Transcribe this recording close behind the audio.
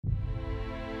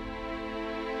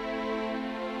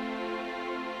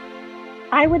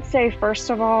I would say, first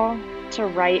of all, to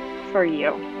write for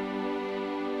you.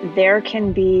 There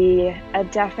can be a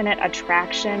definite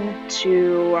attraction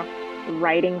to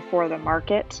writing for the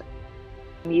market.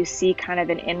 You see kind of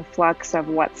an influx of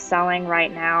what's selling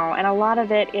right now, and a lot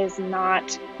of it is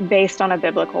not based on a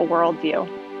biblical worldview.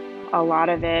 A lot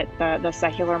of it, the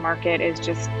secular market, is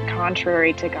just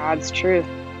contrary to God's truth.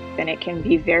 And it can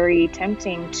be very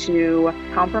tempting to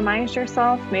compromise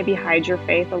yourself, maybe hide your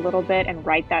faith a little bit and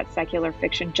write that secular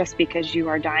fiction just because you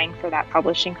are dying for that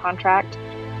publishing contract.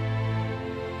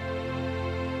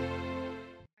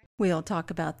 We'll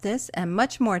talk about this and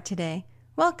much more today.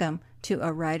 Welcome to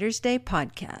a Writer's Day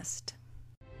podcast.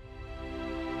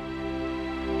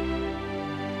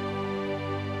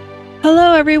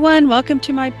 Hello, everyone. Welcome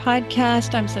to my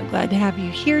podcast. I'm so glad to have you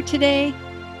here today.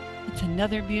 It's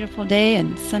another beautiful day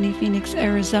in sunny Phoenix,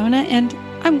 Arizona, and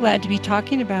I'm glad to be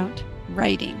talking about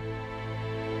writing.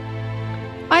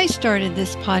 I started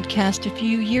this podcast a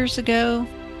few years ago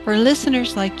for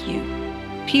listeners like you,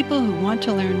 people who want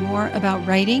to learn more about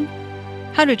writing,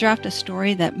 how to draft a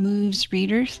story that moves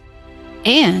readers,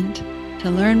 and to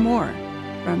learn more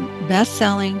from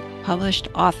best-selling published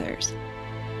authors.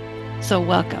 So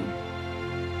welcome.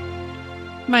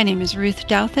 My name is Ruth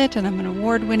Douthit, and I'm an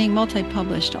award-winning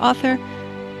multi-published author.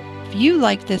 If you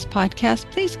like this podcast,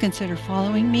 please consider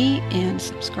following me and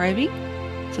subscribing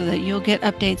so that you'll get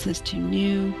updates as to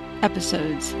new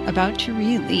episodes about to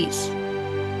release.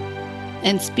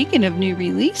 And speaking of new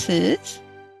releases,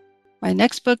 my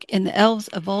next book in the Elves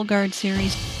of Volgard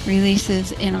series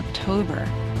releases in October.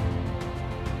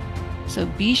 So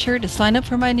be sure to sign up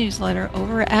for my newsletter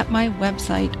over at my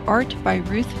website,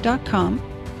 artbyruth.com.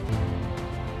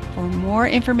 For more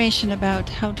information about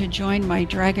how to join my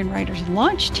Dragon Writers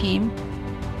launch team,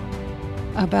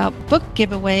 about book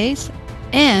giveaways,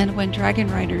 and when Dragon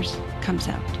Writers comes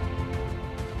out.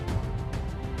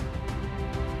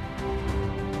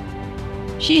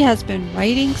 She has been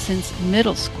writing since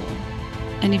middle school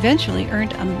and eventually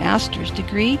earned a master's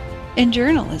degree in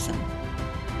journalism.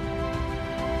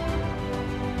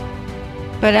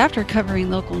 But after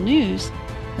covering local news,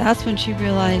 that's when she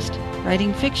realized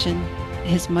writing fiction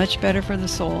is much better for the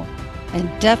soul and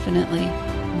definitely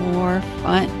more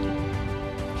fun.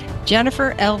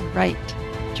 Jennifer L. Wright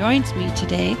joins me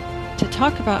today to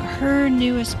talk about her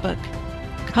newest book,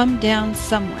 Come Down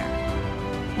Somewhere.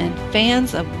 And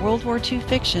fans of World War II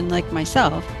fiction like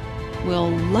myself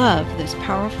will love this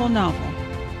powerful novel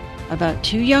about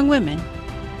two young women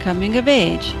coming of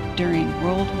age during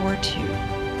World War II.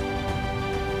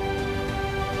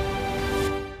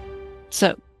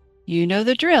 So, you know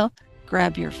the drill.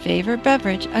 Grab your favorite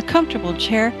beverage, a comfortable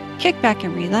chair, kick back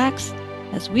and relax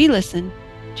as we listen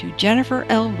to Jennifer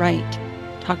L. Wright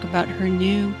talk about her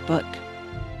new book.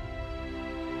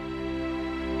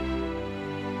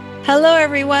 Hello,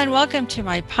 everyone. Welcome to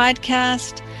my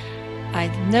podcast. I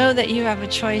know that you have a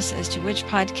choice as to which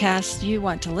podcast you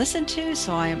want to listen to,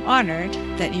 so I am honored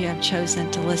that you have chosen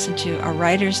to listen to a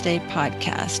Writer's Day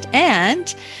podcast.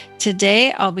 And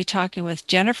today I'll be talking with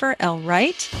Jennifer L.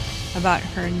 Wright about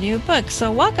her new book.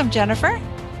 So welcome, Jennifer.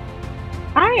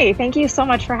 Hi, thank you so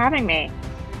much for having me.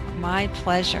 My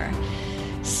pleasure.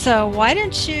 So why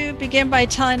don't you begin by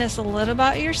telling us a little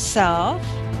about yourself,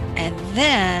 and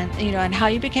then, and how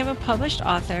you became a published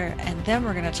author, and then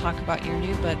we're going to talk about your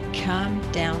new book, Come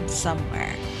Down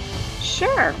Somewhere.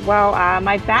 Sure. Well,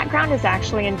 my background is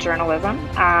actually in journalism.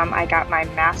 I got my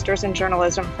master's in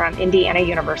journalism from Indiana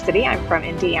University. I'm from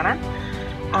Indiana.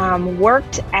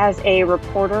 Worked as a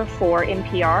reporter for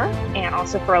NPR and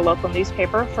also for a local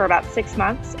newspaper for about 6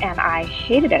 months, and I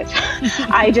hated it.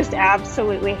 I just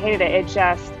absolutely hated it.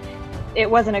 It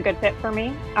wasn't a good fit for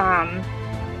me.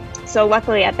 So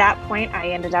luckily at that point,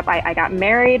 I got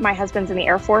married. My husband's in the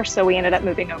Air Force, so we ended up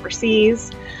moving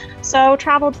overseas. So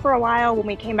traveled for a while. When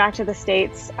we came back to the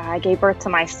States, I gave birth to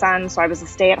my son, so I was a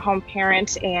stay-at-home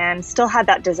parent and still had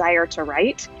that desire to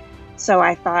write. So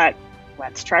I thought,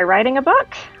 let's try writing a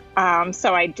book.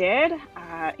 So I did.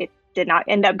 It did not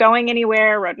end up going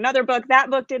anywhere. Wrote another book. That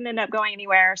book didn't end up going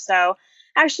anywhere. So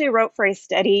I actually wrote for a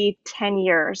steady 10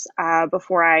 years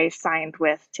before I signed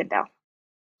with Tyndale.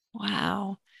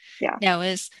 Wow. Yeah. Now,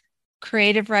 is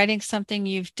creative writing something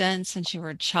you've done since you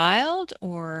were a child,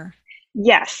 or?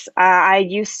 Yes. I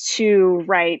used to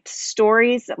write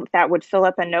stories that would fill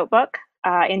up a notebook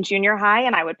in junior high,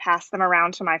 and I would pass them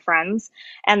around to my friends.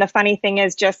 And the funny thing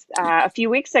is, just a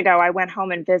few weeks ago, I went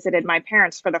home and visited my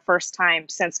parents for the first time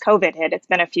since COVID hit. It's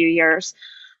been a few years.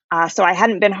 So I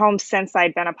hadn't been home since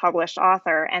I'd been a published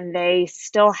author, and they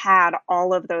still had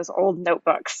all of those old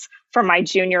notebooks from my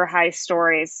junior high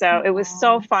stories. So it was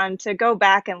so Oh, fun to go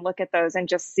back and look at those and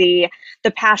just see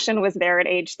the passion was there at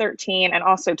age 13 and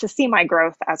also to see my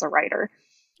growth as a writer.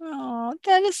 oh,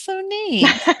 that is so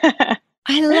neat.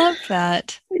 I love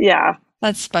that. Yeah,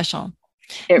 That's special.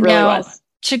 it really Now, was.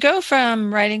 to go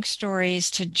from writing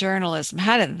stories to journalism,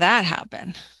 how did that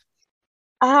happen?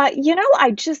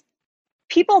 I just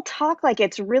people talk like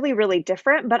it's really, really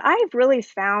different, but I've really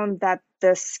found that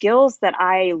the skills that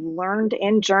I learned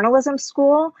in journalism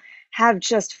school have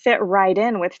just fit right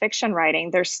in with fiction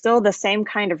writing. There's still the same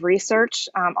kind of research.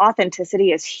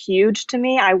 Authenticity is huge to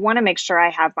me. I want to make sure I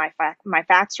have my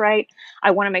facts right.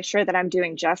 I want to make sure that I'm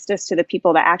doing justice to the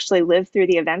people that actually live through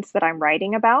the events that I'm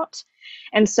writing about.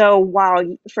 And so,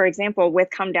 while, for example, with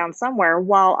Come Down Somewhere,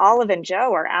 while Olive and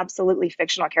Joe are absolutely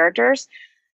fictional characters,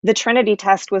 the Trinity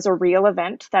test was a real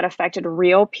event that affected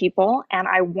real people, and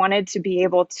I wanted to be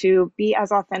able to be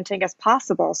as authentic as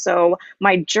possible. So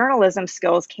my journalism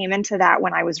skills came into that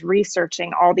when I was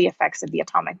researching all the effects of the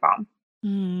atomic bomb.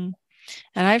 Hmm.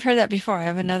 And I've heard that before. I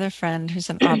have another friend who's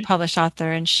a published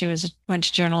author, and she went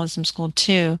to journalism school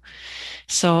too.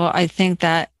 So I think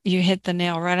that you hit the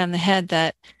nail right on the head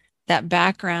that that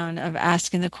background of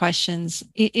asking the questions,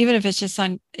 even if it's just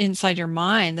on inside your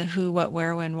mind, the who, what,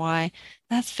 where, when, why,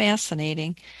 that's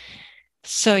fascinating.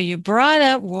 So you brought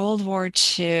up World War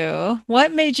II.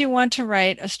 What made you want to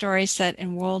write a story set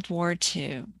in World War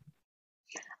II?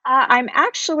 I'm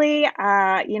actually,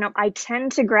 I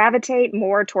tend to gravitate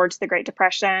more towards the Great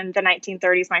Depression, the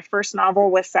 1930s. My first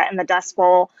novel was set in the Dust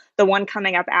Bowl. The one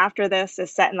coming up after this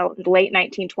is set in the late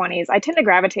 1920s. I tend to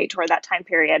gravitate toward that time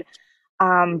period.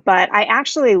 But I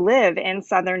actually live in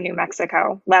southern New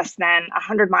Mexico, less than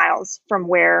 100 miles from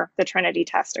where the Trinity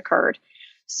test occurred.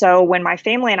 So when my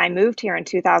family and I moved here in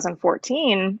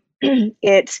 2014,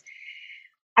 it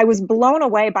I was blown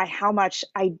away by how much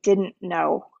I didn't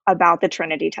know about the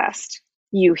Trinity test.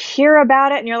 You hear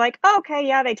about it and you're like, oh, okay,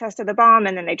 yeah, they tested the bomb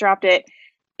and then they dropped it.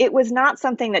 It was not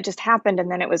something that just happened and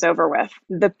then it was over with.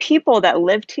 The people that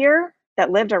lived here,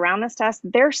 that lived around this test,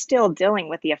 they're still dealing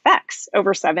with the effects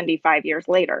over 75 years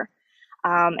later.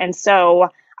 And so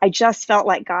I just felt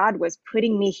like God was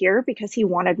putting me here because he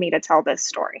wanted me to tell this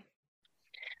story.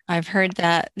 I've heard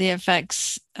that the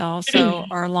effects also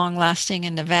are long lasting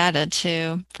in Nevada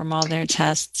too, from all their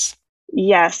tests.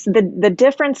 Yes, the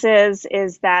difference is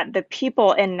that the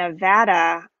people in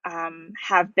Nevada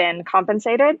have been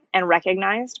compensated and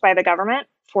recognized by the government.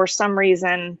 For some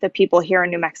reason, the people here in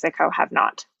New Mexico have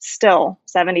not. Still,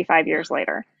 75 years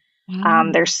later,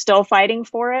 they're Wow. still fighting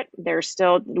for it.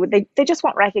 They just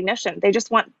want recognition. They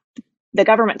just want the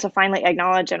government to finally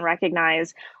acknowledge and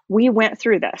recognize we went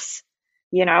through this,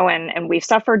 and we've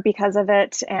suffered because of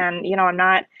it. And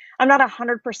I'm not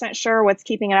 100% sure what's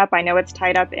keeping it up. I know it's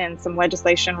tied up in some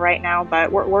legislation right now,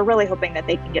 but we're really hoping that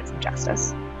they can get some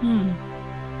justice. Hmm.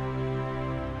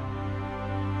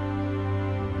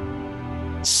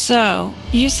 So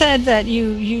you said that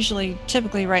you usually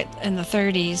typically write in the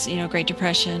 30s, Great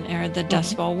Depression era, the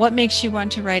Dust Mhm. Bowl. What makes you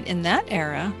want to write in that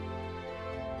era?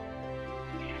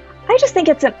 I just think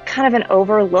it's a kind of an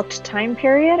overlooked time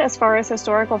period as far as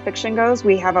historical fiction goes.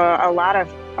 We have a lot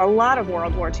of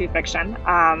World War II fiction,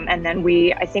 and then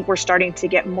I think we're starting to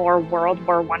get more World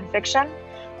War One fiction.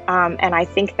 And I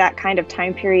think that kind of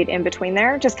time period in between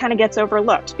there just kind of gets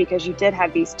overlooked because you did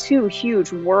have these two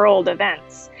huge world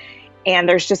events, and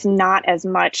there's just not as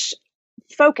much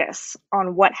focus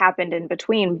on what happened in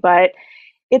between. But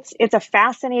it's a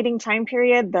fascinating time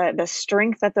period. The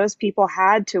strength that those people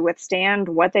had to withstand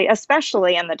what they,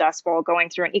 especially in the Dust Bowl, going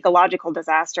through an ecological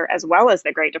disaster as well as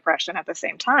the Great Depression at the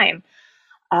same time.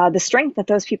 The strength that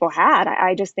those people had,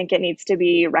 I just think it needs to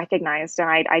be recognized, and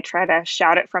I try to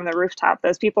shout it from the rooftop.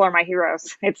 Those people are my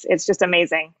heroes. It's just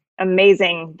amazing,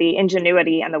 amazing the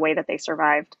ingenuity and the way that they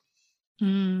survived.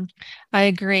 Mm, I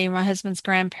agree. My husband's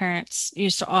grandparents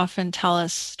used to often tell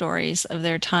us stories of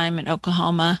their time in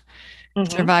Oklahoma, Hmm.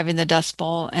 surviving the Dust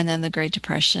Bowl and then the Great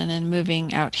Depression and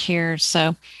moving out here.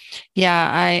 So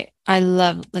yeah, I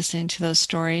love listening to those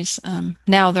stories.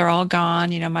 Now they're all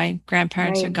gone. My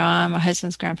grandparents are Right. gone. My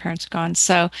husband's grandparents are gone.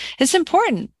 So it's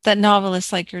important that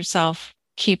novelists like yourself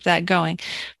keep that going.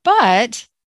 But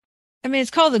I mean,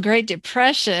 it's called the Great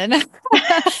Depression.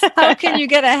 How can you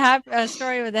get a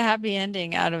story with a happy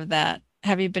ending out of that?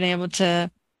 Have you been able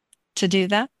to do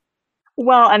that?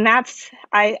 Well, and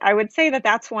I would say that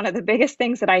that's one of the biggest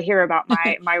things that I hear about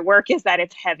my work is that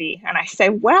it's heavy. And I say,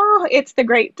 well, it's the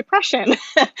Great Depression.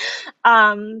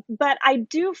 But I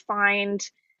do find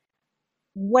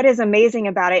what is amazing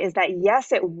about it is that,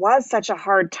 yes, it was such a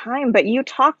hard time, but you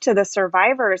talk to the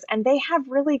survivors and they have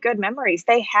really good memories.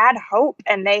 They had hope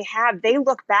and they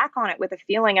look back on it with a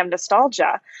feeling of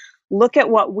nostalgia. Look at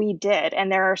what we did. And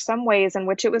there are some ways in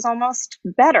which it was almost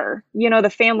better. You know, the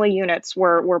family units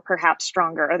were perhaps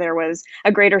stronger. There was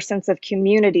a greater sense of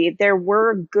community. There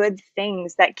were good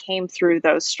things that came through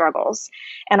those struggles.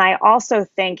 And I also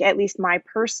think, at least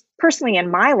personally in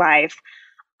my life,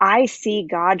 I see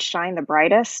God shine the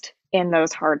brightest in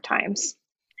those hard times.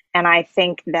 And I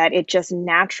think that it just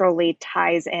naturally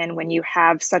ties in when you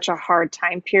have such a hard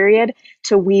time period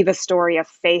to weave a story of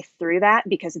faith through that,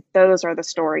 because those are the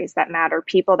stories that matter.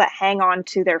 People that hang on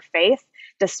to their faith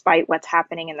despite what's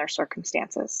happening in their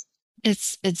circumstances.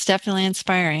 It's definitely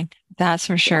inspiring, that's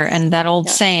for sure. Yes. And that old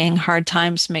Yes. saying, hard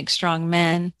times make strong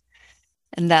men,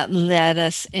 and that led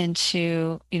us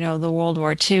into, the World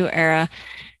War II era.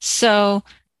 So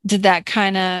did that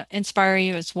kind of inspire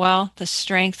you as well, the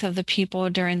strength of the people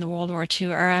during the World War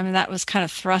II era? I mean, that was kind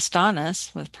of thrust on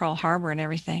us with Pearl Harbor and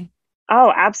everything.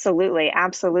 Oh, absolutely.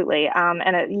 Absolutely. And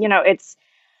it's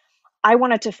I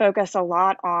wanted to focus a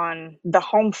lot on the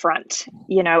home front.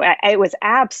 You know, it was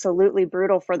absolutely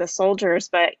brutal for the soldiers,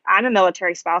 but I'm a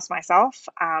military spouse myself.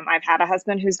 I've had a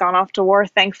husband who's gone off to war.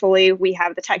 Thankfully, we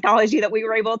have the technology that we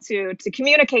were able to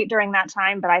communicate during that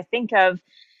time. But I think of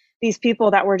these people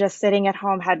that were just sitting at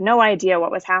home, had no idea what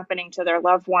was happening to their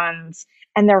loved ones,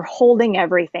 and they're holding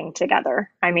everything together.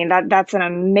 I mean, that's an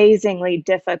amazingly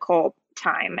difficult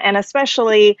time, and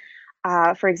especially,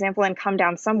 for example, in Come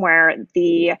Down Somewhere,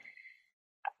 the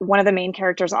one of the main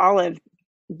characters, Olive,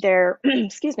 their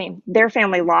excuse me, their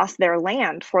family lost their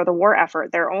land for the war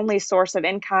effort. Their only source of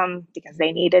income, because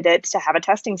they needed it to have a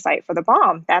testing site for the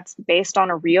bomb. That's based on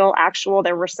a real, actual.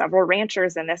 There were several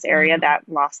ranchers in this area Wow. that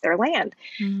lost their land.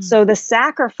 Mm, So the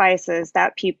sacrifices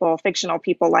that people, fictional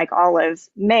people like Olive,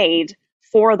 made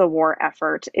for the war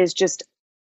effort is just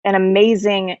an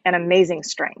amazing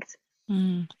strength.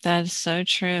 that is so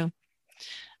true.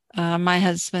 My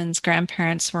husband's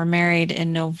grandparents were married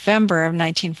in November of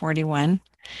 1941,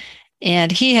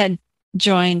 and he had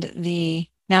joined the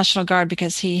National Guard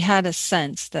because he had a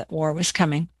sense that war was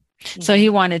coming. So he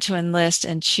Mhm. wanted to enlist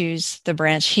and choose the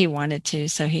branch he wanted to.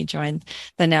 So he joined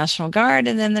the National Guard,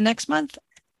 and then the next month,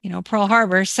 Pearl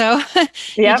Harbor. So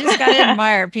you Yep. just got to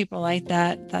admire people like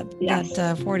that, that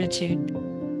Yes. fortitude.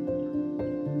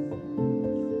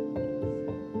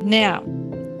 Now,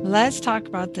 let's talk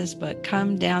about this book,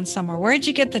 Come Down Somewhere. Where did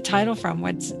you get the title from?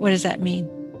 What does that mean?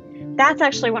 That's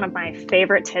actually one of my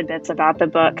favorite tidbits about the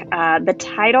book. The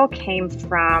title came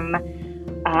from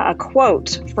a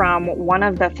quote from one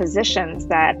of the physicians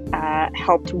that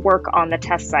helped work on the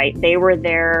test site. They were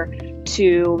there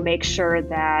to make sure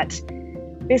that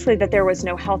basically that there was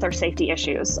no health or safety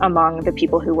issues among the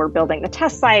people who were building the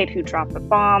test site, who dropped the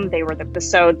bomb.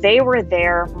 So they were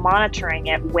there monitoring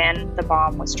it when the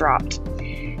bomb was dropped.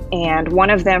 And one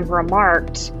of them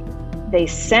remarked they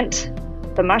sent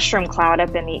the mushroom cloud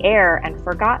up in the air and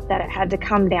forgot that it had to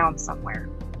come down somewhere.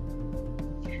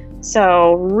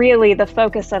 So, really, the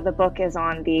focus of the book is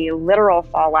on the literal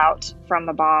fallout from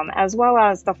the bomb, as well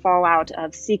as the fallout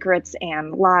of secrets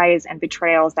and lies and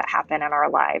betrayals that happen in our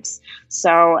lives.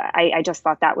 So, I just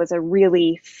thought that was a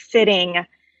really fitting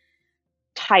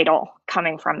title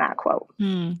coming from that quote.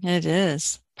 It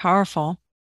is powerful.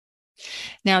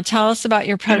 Now, tell us about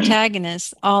your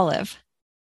protagonist, Olive.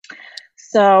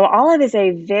 So Olive is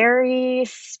a very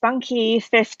spunky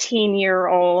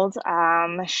 15-year-old.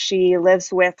 She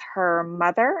lives with her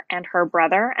mother and her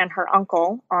brother and her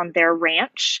uncle on their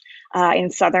ranch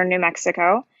in southern New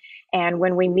Mexico. And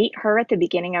when we meet her at the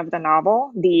beginning of the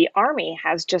novel, the army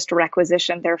has just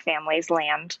requisitioned their family's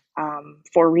land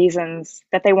for reasons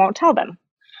that they won't tell them.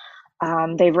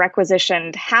 They've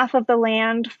requisitioned half of the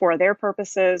land for their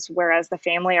purposes, whereas the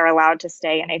family are allowed to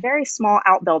stay in a very small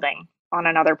outbuilding on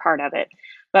another part of it.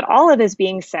 But Olive is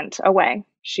being sent away.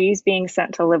 She's being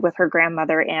sent to live with her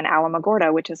grandmother in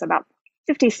Alamogordo, which is about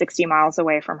 50, 60 miles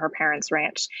away from her parents'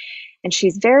 ranch. And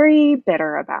she's very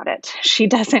bitter about it. She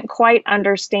doesn't quite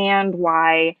understand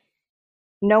why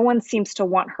no one seems to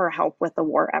want her help with the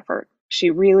war effort.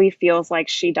 She really feels like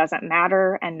she doesn't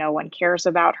matter and no one cares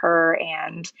about her.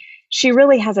 And she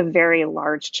really has a very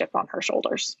large chip on her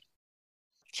shoulders.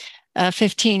 A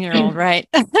 15-year-old, right?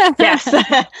 Yes.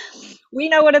 We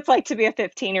know what it's like to be a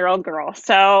 15-year-old girl.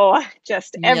 So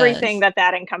just everything Yes.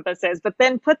 that encompasses, but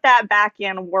then put that back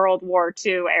in World War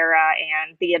II era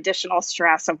and the additional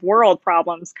stress of world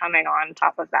problems coming on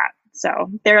top of that. So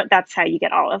that's how you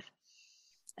get Olive.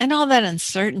 And all that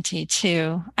uncertainty,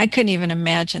 too. I couldn't even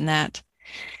imagine that.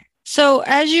 So,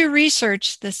 as you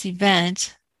research this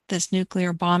event, this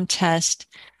nuclear bomb test.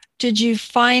 Did you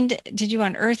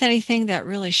unearth anything that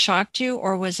really shocked you,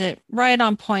 or was it right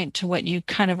on point to what you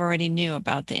kind of already knew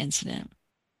about the incident?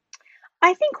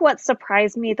 I think what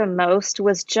surprised me the most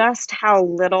was just how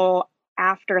little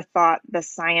afterthought the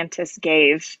scientists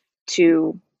gave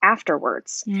to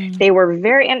afterwards. Mm. They were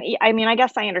very, and I mean, I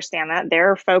guess I understand that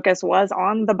their focus was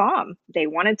on the bomb. They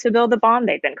wanted to build the bomb.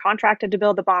 They'd been contracted to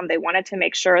build the bomb. They wanted to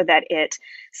make sure that it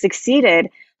succeeded,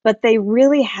 but they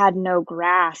really had no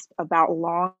grasp about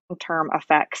long-term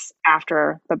effects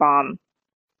after the bomb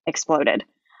exploded.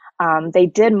 They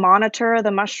did monitor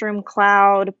the mushroom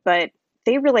cloud, but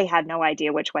they really had no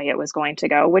idea which way it was going to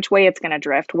go, which way it's going to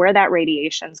drift, where that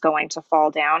radiation is going to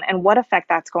fall down, and what effect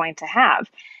that's going to have.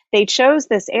 They chose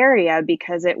this area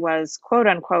because it was quote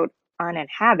unquote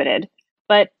uninhabited,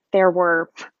 but there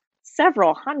were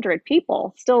several hundred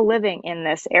people still living in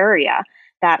this area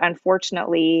that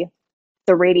unfortunately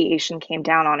the radiation came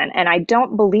down on. And I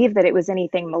don't believe that it was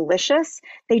anything malicious.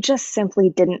 They just simply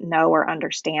didn't know or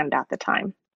understand at the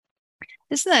time.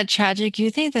 Isn't that tragic? You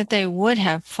think that they would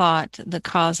have thought the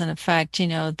cause and effect,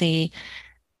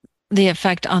 the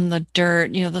effect on the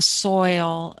dirt, the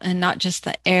soil, and not just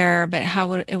the air, but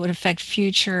how it would affect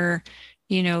future,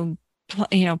 you know,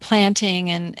 planting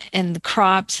and the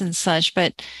crops and such,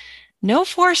 but no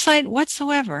foresight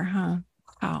whatsoever, huh?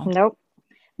 Wow. Nope.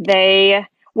 They,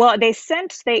 well, they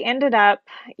ended up,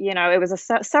 it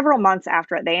was several months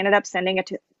after it. They ended up sending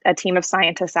a team of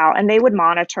scientists out and they would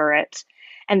monitor it.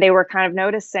 And they were kind of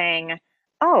noticing,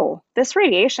 oh, this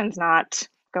radiation's not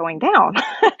going down.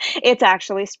 It's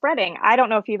actually spreading. I don't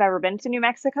know if you've ever been to New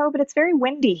Mexico, but it's very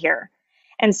windy here.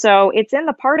 And so it's in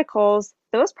the particles.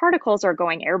 Those particles are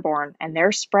going airborne and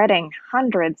they're spreading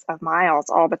hundreds of miles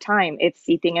all the time. It's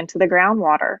seeping into the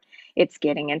groundwater. It's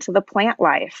getting into the plant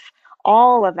life,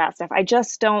 all of that stuff. I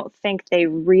just don't think they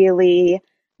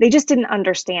just didn't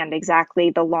understand exactly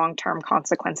the long-term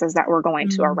consequences that were going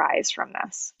to Mm, arise from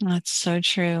this. that's so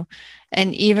true.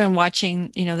 And even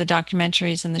watching, the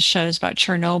documentaries and the shows about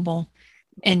Chernobyl,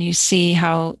 and you see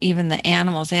how even the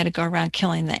animals, they had to go around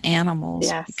killing the animals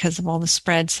Yes. because of all the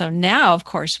spread. So now, of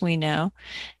course, we know.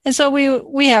 And so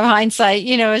we have hindsight,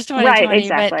 as Right, 2020,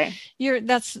 but exactly.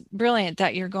 that's brilliant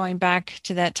that you're going back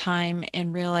to that time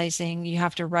and realizing you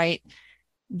have to write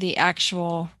the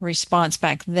actual response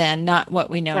back then, not what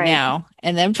we know Right. now,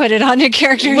 and then put it on your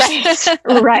characters. Right,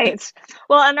 right.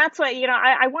 Well, and that's what,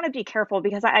 I want to be careful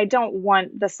because I don't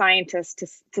want the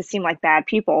scientists to seem like bad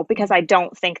people because I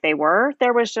don't think they were.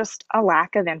 There was just a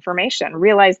lack of information.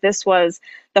 Realize this was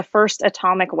the first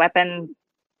atomic weapon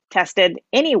tested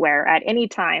anywhere at any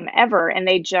time ever, and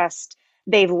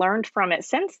they've learned from it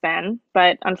since then.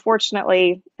 But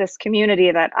unfortunately, this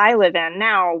community that I live in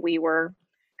now, we were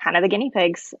kind of the guinea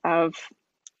pigs of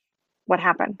what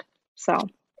happened. So,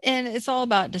 And it's all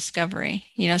about discovery.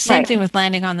 Same right. thing with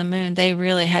landing on the moon. They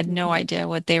really had no Mhm. idea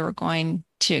what they were going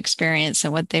to experience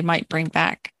and what they might bring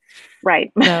back.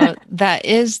 Right. So that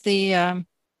is the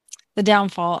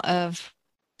downfall of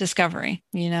discovery,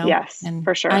 Yes, and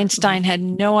for sure. Einstein had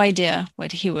no idea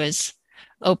what he was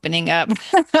opening up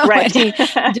when Right. he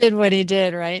did what he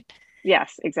did, right?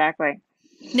 Yes, exactly.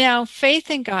 Now, faith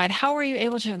in God, how were you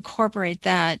able to incorporate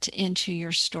that into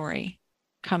your story?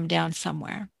 Come down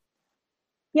somewhere.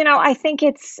 I think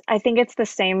it's the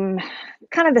same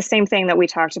kind of the same thing that we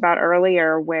talked about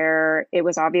earlier where it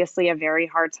was obviously a very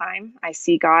hard time. I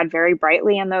see God very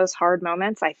brightly in those hard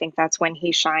moments. I think that's when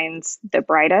he shines the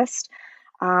brightest.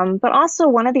 But also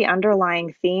one of the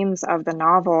underlying themes of the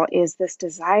novel is this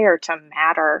desire to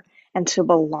matter and to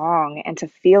belong and to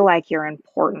feel like you're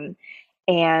important.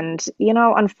 And,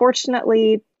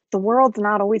 unfortunately, the world's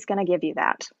not always going to give you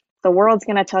that. The world's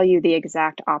going to tell you the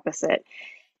exact opposite.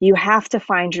 You have to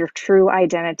find your true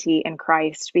identity in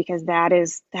Christ because that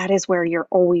is where you're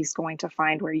always going to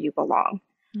find where you belong.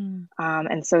 Mm,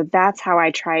 And so that's how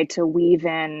I tried to weave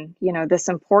in, this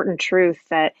important truth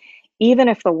that even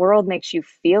if the world makes you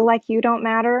feel like you don't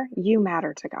matter, you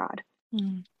matter to God.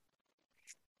 mm.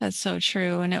 That's so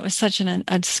true. And it was such a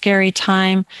scary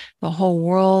time. The whole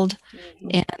world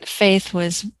Mhm. and faith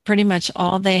was pretty much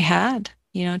all they had,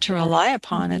 to rely Yes.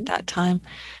 upon at Mhm. that time.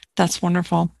 That's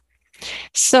wonderful.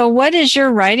 So, what is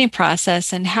your writing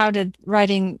process, and how did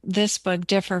writing this book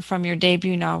differ from your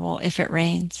debut novel, If It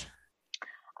Rains?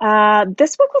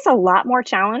 This book was a lot more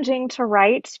challenging to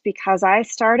write because I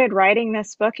started writing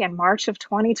this book in March of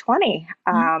 2020.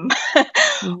 Mm.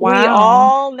 We Wow.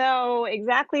 all know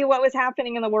exactly what was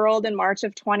happening in the world in March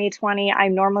of 2020.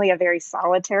 I'm normally a very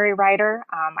solitary writer.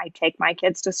 I take my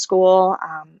kids to school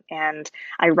and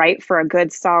I write for a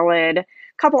good, solid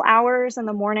couple hours in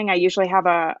the morning. I usually have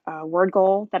a word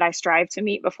goal that I strive to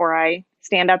meet before I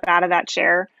stand up out of that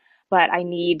chair. But I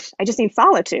just need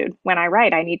solitude when I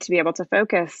write. I need to be able to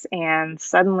focus. And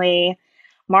suddenly,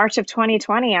 March of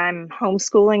 2020, I'm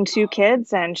homeschooling two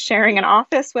kids and sharing an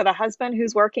office with a husband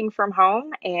who's working from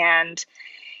home. And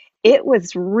it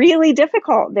was really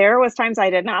difficult. There was times I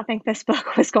did not think this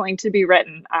book was going to be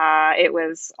written. It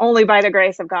was only by the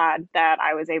grace of God that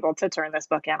I was able to turn this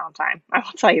book in on time. I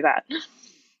will tell you that.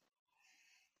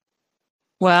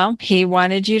 Well, he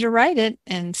wanted you to write it.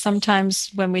 And sometimes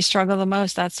when we struggle the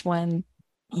most, that's when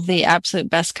the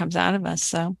absolute best comes out of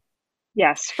us.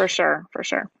 Yes, for sure, for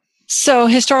sure. So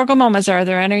historical moments, are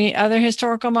there any other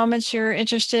historical moments you're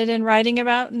interested in writing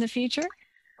about in the future?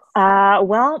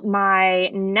 Well, my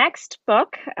next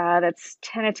book that's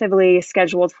tentatively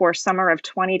scheduled for summer of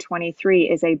 2023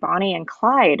 is a Bonnie and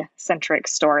Clyde centric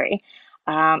story.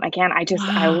 Again, I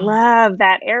Wow. love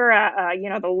that era,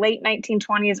 the late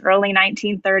 1920s, early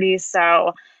 1930s.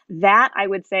 So that I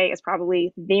would say is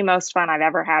probably the most fun I've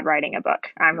ever had writing a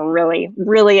book. I'm really,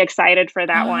 really excited for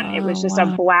that one. It Oh, was just a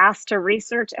wow. blast to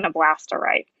research and a blast to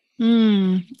write.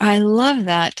 I love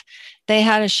that. They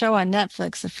had a show on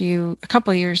Netflix a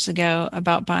couple years ago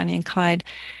about Bonnie and Clyde.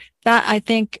 That I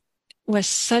think was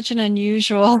such an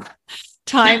unusual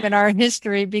time in our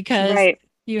history because Right,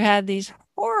 you had these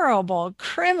horrible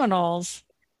criminals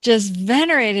just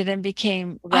venerated and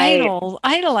became right,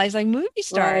 idolized like movie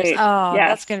stars. right. Oh,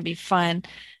 that's Yes. going to be fun.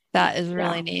 That is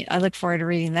really Yeah. neat. I look forward to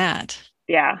reading that.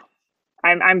 Yeah.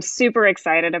 I'm super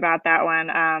excited about that one.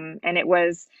 And it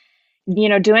was,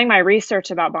 doing my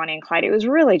research about Bonnie and Clyde, it was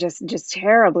really just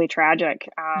terribly tragic.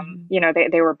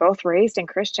 Mhm. They were both raised in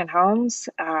Christian homes.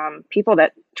 People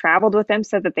that traveled with them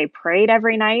said that they prayed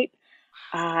every night,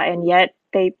 and yet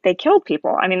they killed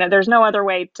people. I mean, there's no other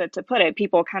way to put it.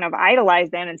 People kind of idolize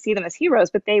them and see them as heroes,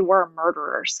 but they were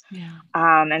murderers. Yeah.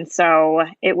 And so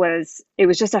it was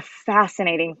just a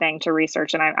fascinating thing to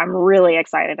research, and I'm really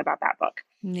excited about that book.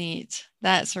 Neat.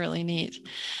 That's really neat.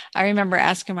 I remember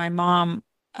asking my mom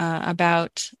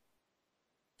about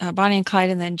Bonnie and Clyde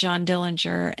and then John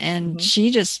Dillinger, and Mhm.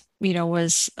 she just,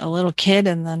 was a little kid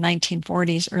in the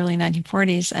 1940s, early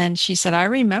 1940s, and she said, I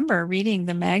remember reading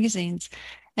the magazines,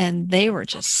 and they were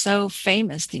just so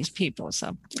famous, these people.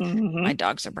 So my Mhm.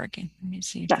 dogs are barking. Let me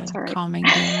see if That's they're all right. calming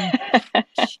down.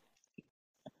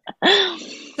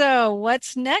 So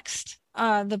what's next?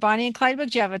 The Bonnie and Clyde book.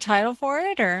 Do you have a title for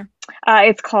it or?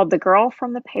 It's called The Girl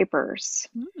from the Papers.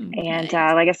 And Nice.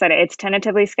 like I said, it's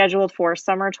tentatively scheduled for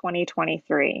summer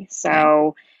 2023. Okay.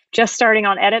 So just starting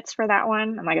on edits for that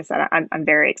one. And like I said, I'm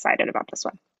very excited about this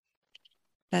one.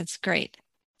 That's great.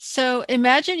 So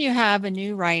imagine you have a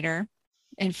new writer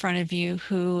in front of you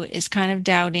who is kind of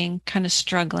doubting, kind of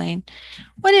struggling.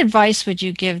 What advice would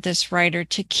you give this writer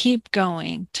to keep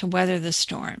going, to weather the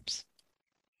storms?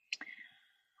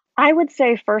 I would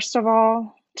say, first of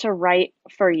all, to write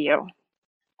for you.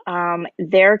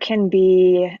 There can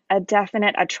be a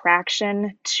definite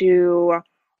attraction to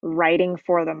writing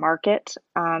for the market.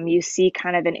 You see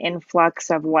kind of an influx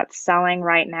of what's selling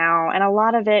right now, and a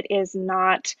lot of it is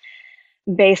not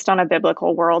based on a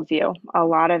biblical worldview. A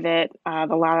lot of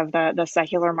the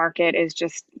secular market is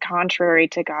just contrary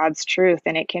to God's truth,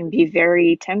 and it can be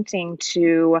very tempting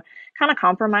to kind of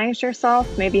compromise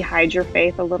yourself, maybe hide your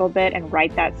faith a little bit, and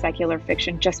write that secular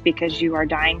fiction just because you are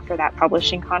dying for that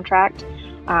publishing contract.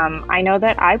 I know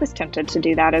that I was tempted to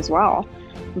do that as well.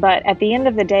 But at the end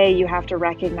of the day, you have to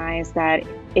recognize that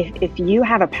if you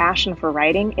have a passion for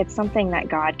writing, it's something that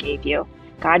God gave you.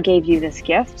 God gave you this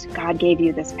gift, God gave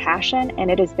you this passion, and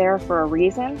it is there for a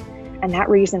reason, and that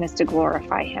reason is to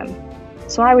glorify Him.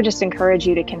 So I would just encourage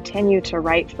you to continue to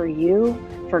write for you,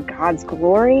 for God's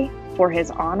glory, for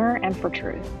His honor, and for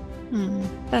truth.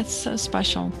 That's so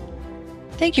special.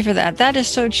 Thank you for that. That is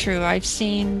so true. I've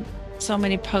seen so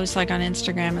many posts like on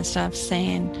Instagram and stuff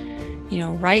saying,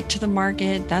 write to the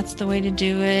market. That's the way to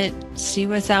do it. See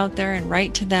what's out there and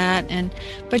write to that.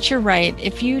 But you're right.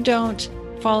 If you don't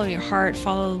follow your heart,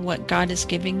 follow what God is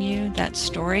giving you, that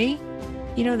story,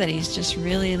 that He's just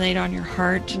really laid on your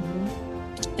heart,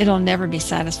 it'll never be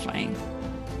satisfying.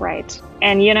 Right.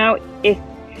 And if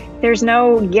there's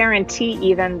no guarantee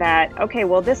even that, okay,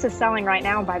 well, this is selling right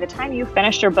now. By the time you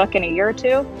finish your book in a year or two,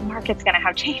 the market's going to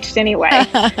have changed anyway.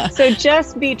 So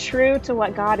just be true to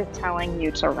what God is telling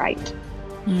you to write.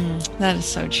 That is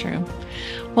so true.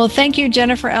 Well, thank you,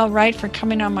 Jennifer L. Wright, for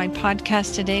coming on my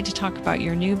podcast today to talk about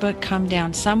your new book, Come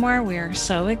Down Somewhere. We are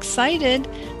so excited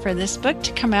for this book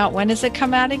to come out. When does it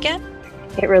come out again?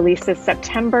 It releases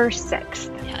September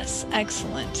 6th. Yes,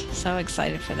 excellent. So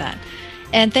excited for that.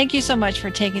 And thank you so much for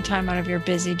taking time out of your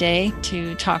busy day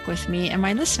to talk with me and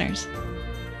my listeners.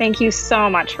 Thank you so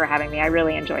much for having me. I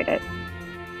really enjoyed it.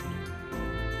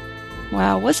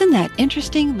 Wow, wasn't that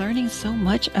interesting learning so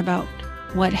much about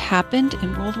what happened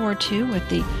in World War II with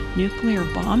the nuclear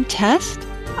bomb test?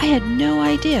 I had no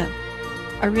idea.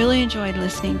 I really enjoyed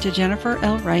listening to Jennifer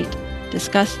L. Wright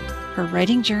discuss her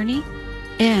writing journey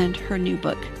and her new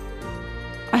book.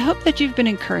 I hope that you've been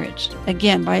encouraged,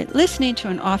 again, by listening to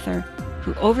an author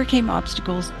who overcame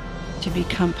obstacles to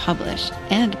become published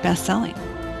and best-selling.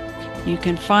 You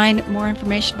can find more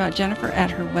information about Jennifer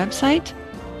at her website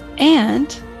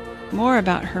and more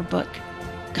about her book,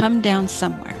 Come Down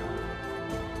Somewhere.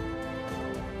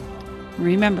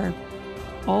 Remember,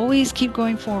 always keep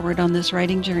going forward on this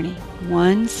writing journey,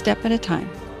 one step at a time.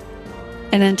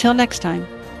 And until next time,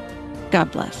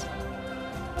 God bless.